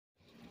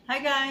Hi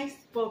guys,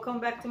 welcome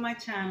back to my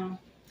channel.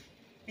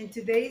 In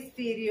today's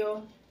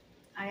video,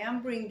 I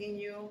am bringing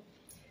you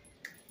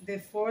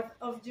the 4th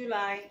of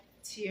July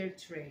tier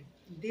tray.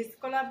 This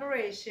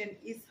collaboration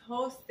is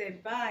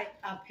hosted by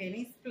A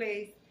Penny's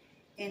Place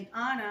and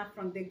Anna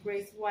from the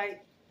Grace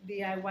White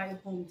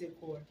DIY Home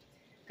Decor.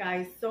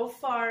 Guys, so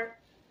far,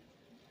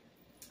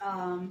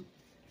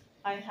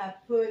 I have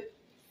put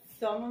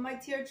some of my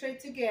tier tray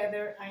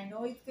together. I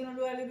know it's gonna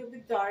look a little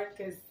bit dark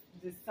because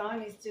the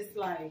sun is just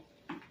like,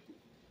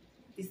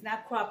 it's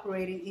not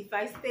cooperating. If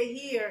I stay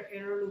here,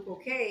 it'll look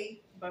okay,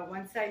 but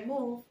once I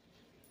move,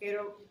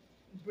 it'll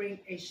bring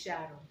a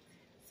shadow.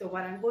 So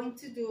what I'm going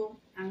to do,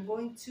 I'm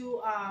going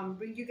to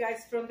bring you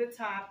guys from the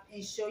top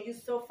and show you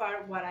so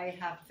far what I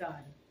have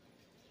done.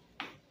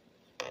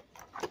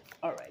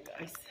 All right,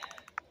 guys.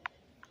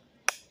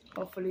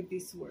 Hopefully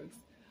this works.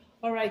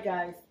 All right,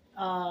 guys.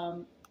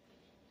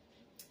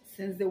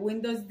 Since the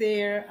window's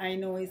there, I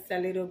know it's a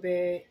little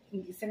bit,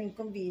 it's an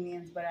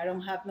inconvenience, but I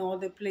don't have no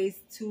other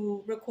place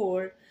to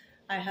record.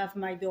 I have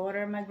my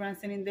daughter and my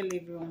grandson in the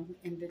living room,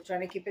 and they're trying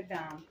to keep it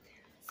down.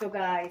 So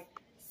guys,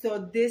 so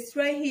this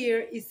right here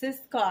is a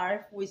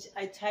scarf, which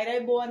I tied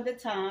a bow on the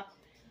top.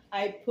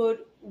 I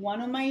put one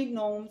of my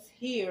gnomes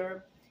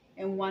here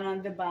and one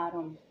on the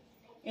bottom.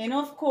 And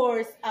of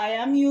course, I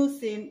am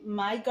using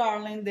my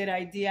garland that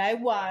I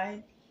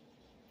DIY.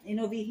 And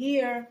over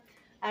here,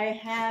 I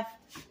have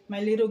my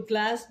little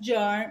glass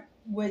jar,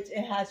 which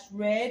it has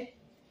red,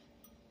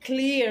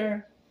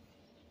 clear,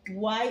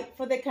 white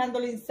for the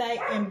candle inside,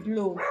 and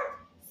blue.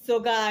 So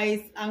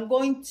guys, I'm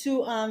going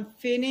to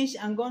finish.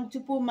 I'm going to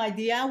put my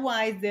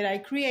DIYs that I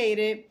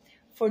created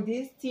for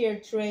this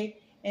tier tray,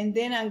 and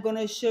then I'm going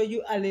to show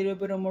you a little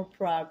bit of more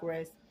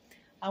progress.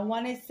 I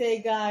want to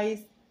say,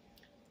 guys,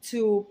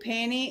 to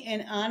Penny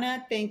and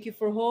Anna, thank you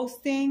for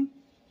hosting,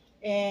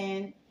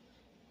 and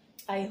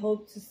I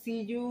hope to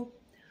see you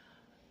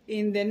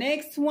in the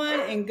next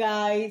one. And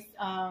guys,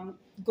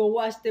 go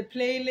watch the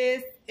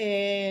playlist,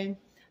 and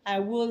I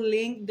will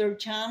link their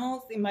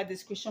channels in my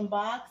description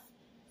box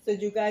so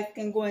you guys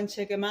can go and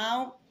check them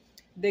out.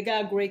 They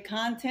got great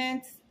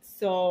content.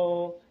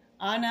 So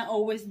Anna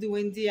always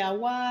doing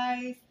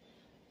DIYs,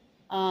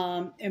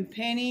 and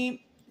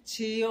Penny,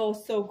 she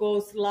also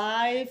goes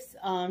lives.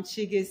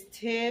 She gives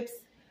tips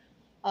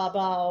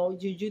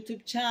about your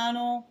YouTube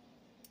channel,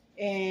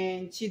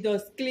 and she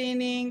does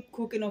cleaning,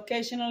 cooking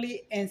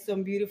occasionally, and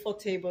some beautiful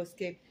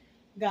tablescape.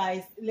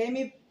 Guys, let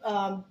me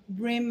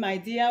bring my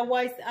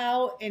DIYs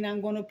out, and I'm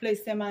going to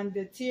place them on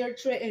the tier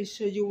tray and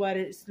show you what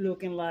it's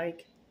looking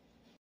like.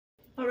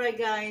 All right,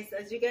 guys,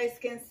 as you guys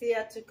can see,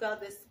 I took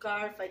out the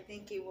scarf. I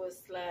think it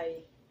was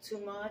like too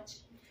much.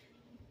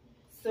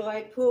 So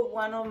I put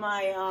one of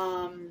my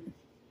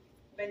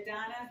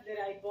bandanas that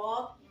I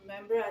bought.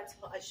 Remember,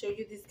 I showed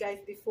you these guys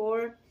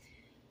before.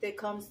 There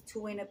comes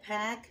 2 in a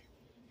pack.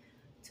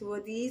 2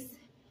 of these.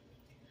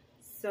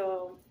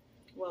 So,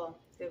 well,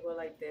 they go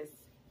like this.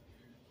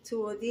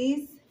 2 of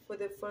these for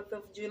the 4th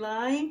of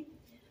July.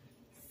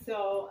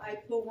 So I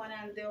put one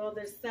on the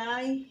other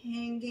side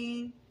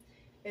hanging.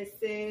 It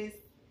says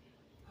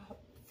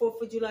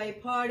 4th of July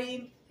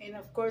party. And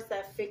of course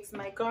I fixed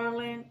my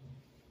garland.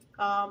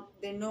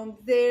 The gnome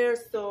there.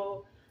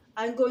 So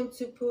I'm going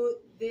to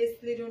put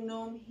this little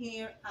gnome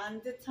here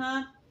on the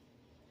top.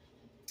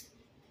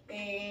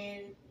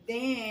 And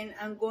then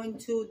I'm going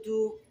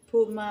to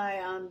put my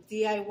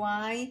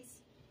DIYs,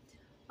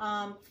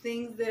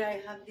 things that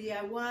I have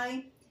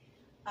DIY.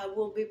 I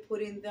will be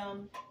putting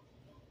them,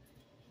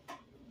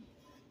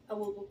 I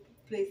will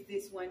place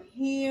this one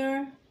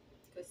here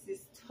because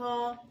it's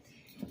tall,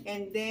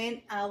 and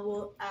then I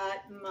will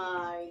add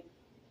my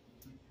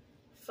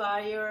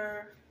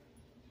fire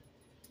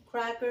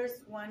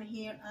crackers, one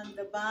here on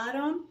the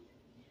bottom,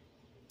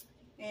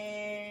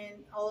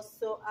 and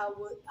also I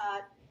will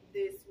add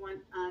this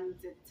one on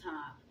the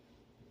top.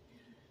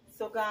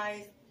 So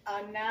guys,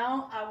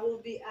 now I will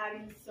be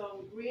adding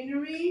some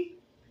greenery,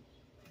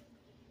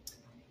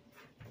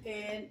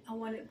 and I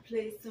want to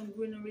place some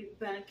greenery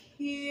back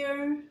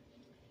here.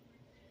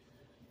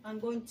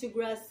 I'm going to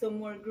grab some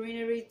more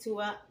greenery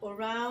to add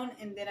around,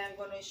 and then I'm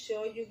going to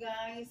show you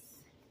guys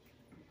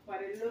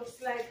what it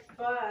looks like.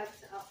 But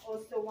I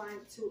also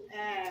want to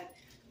add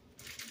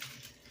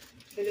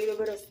the little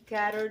bit of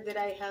scatter that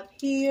I have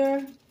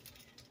here,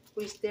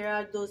 which there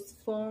are those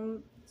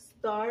foam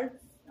stars.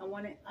 I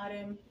want to add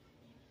them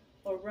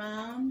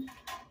around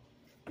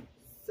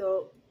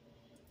so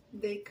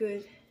they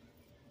could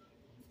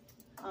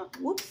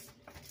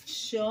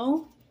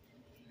show.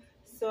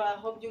 So I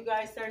hope you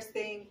guys are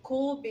staying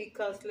cool,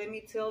 because let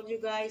me tell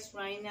you guys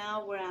right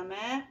now where I'm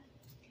at,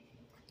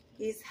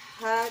 it's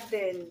hot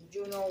than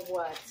you know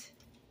what.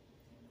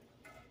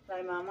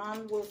 Like my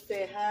mom will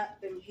say, hot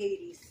than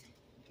Hades.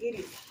 It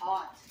is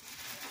hot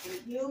and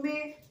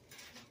humid.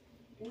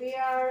 We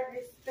are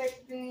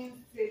expecting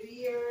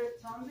severe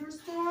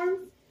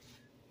thunderstorms.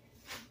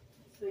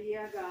 So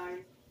yeah, guys.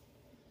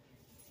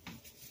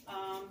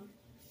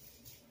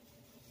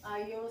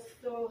 I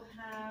also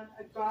have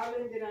a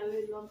garland that I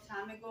lit a long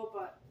time ago,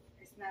 but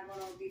it's not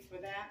going to be for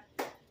that.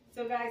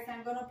 So guys,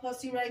 I'm gonna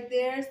pause you right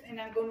there, and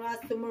I'm gonna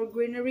add some more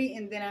greenery,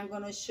 and then I'm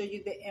gonna show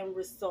you the end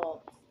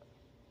result.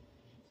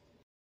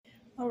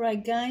 All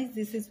right, guys,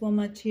 this is what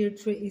my tier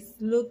tray is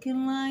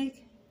looking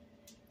like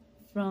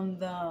from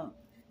the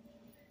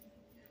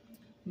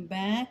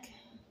back.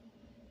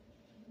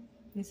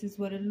 This is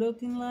what it's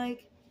looking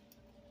like,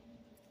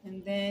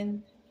 and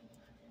then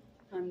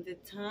on the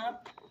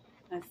top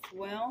as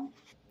well.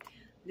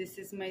 This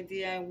is my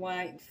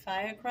DIY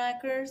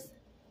firecrackers.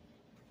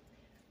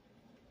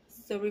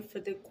 Sorry for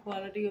the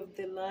quality of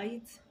the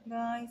light,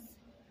 guys.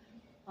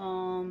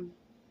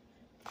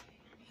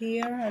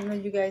 Here, I don't know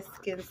you guys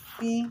can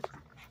see,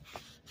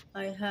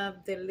 I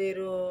have the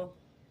little,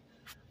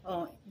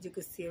 you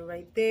can see it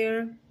right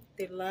there,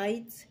 the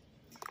light.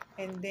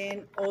 And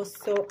then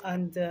also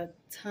on the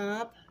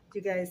top,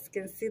 you guys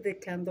can see the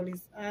candle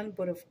is on,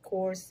 but of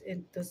course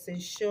it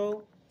doesn't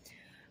show.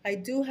 I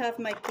do have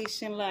my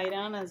kitchen light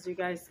on, as you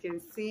guys can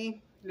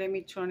see. Let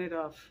me turn it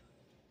off.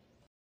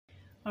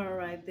 All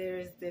right, there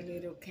is the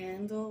little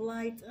candle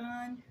light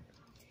on.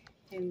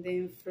 And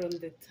then from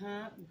the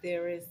top,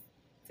 there is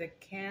the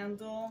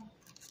candle.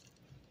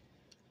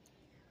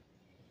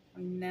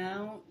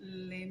 Now,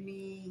 let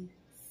me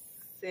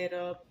set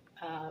up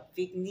a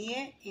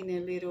vignette in a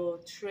little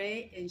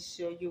tray and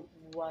show you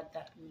what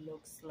that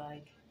looks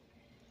like.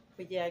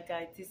 But yeah,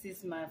 guys, this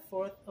is my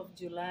 4th of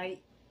July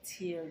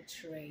tier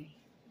tray.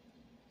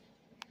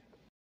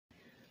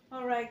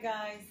 All right,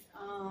 guys,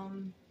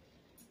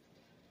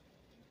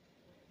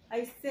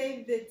 I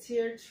saved the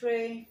tier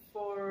tray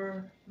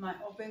for my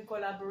open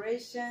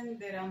collaboration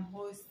that I'm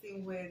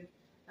hosting with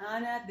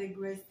Anna, the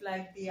Grace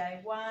Life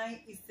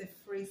DIY. It's a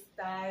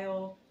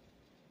freestyle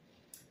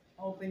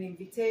open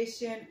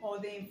invitation.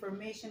 All the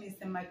information is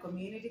in my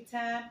community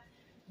tab.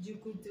 You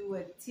could do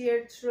a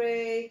tier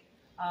tray,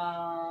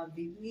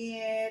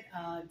 vignette,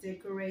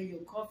 decorate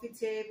your coffee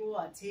table,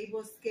 a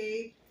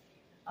tablescape.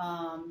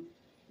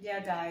 Yeah,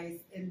 guys,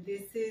 and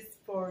this is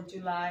for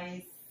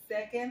July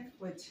 2nd,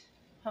 which,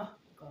 oh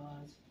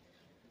gosh,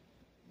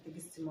 I think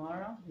it's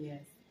tomorrow.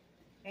 Yes.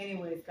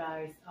 Anyways,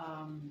 guys,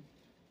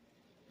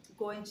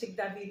 go and check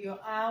that video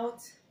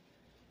out.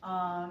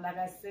 Like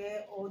I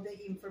said, all the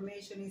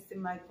information is in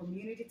my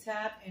community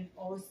tab, and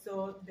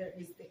also there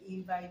is the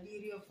invite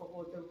video for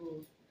all the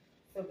rules.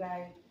 So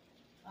guys,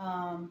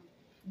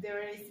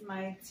 there is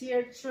my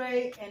tier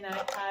tray, and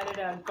I added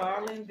a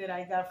garland that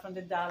I got from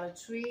the Dollar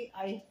Tree.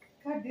 I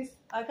got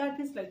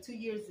this like 2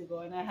 years ago,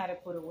 and I had to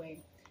put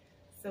away.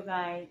 So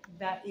guys,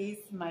 that is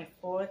my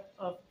 4th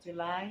of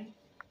July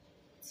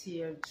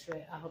tier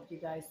tray. I hope you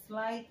guys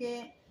like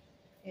it.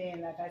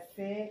 And like I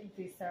said,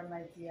 these are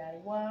my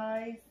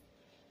DIYs.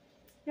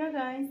 Yeah,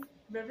 guys,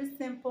 very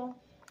simple.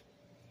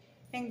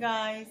 And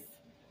guys,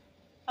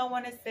 I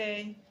want to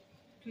say,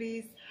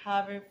 please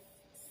have a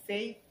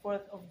safe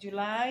 4th of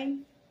July.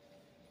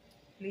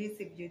 Please,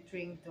 if you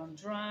drink, don't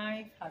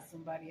drive. Have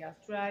somebody else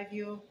drive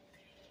you.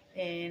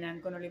 And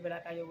I'm going to leave it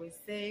like I always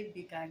say,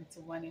 be kind to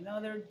one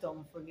another.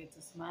 Don't forget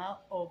to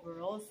smile.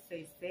 Overall,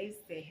 stay safe,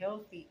 stay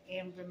healthy.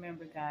 And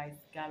remember, guys,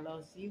 God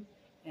loves you,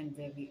 and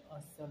Debbie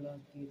also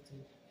loves you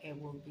too.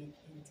 And we'll be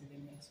into the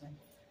next one.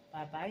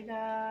 Bye-bye,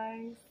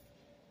 guys.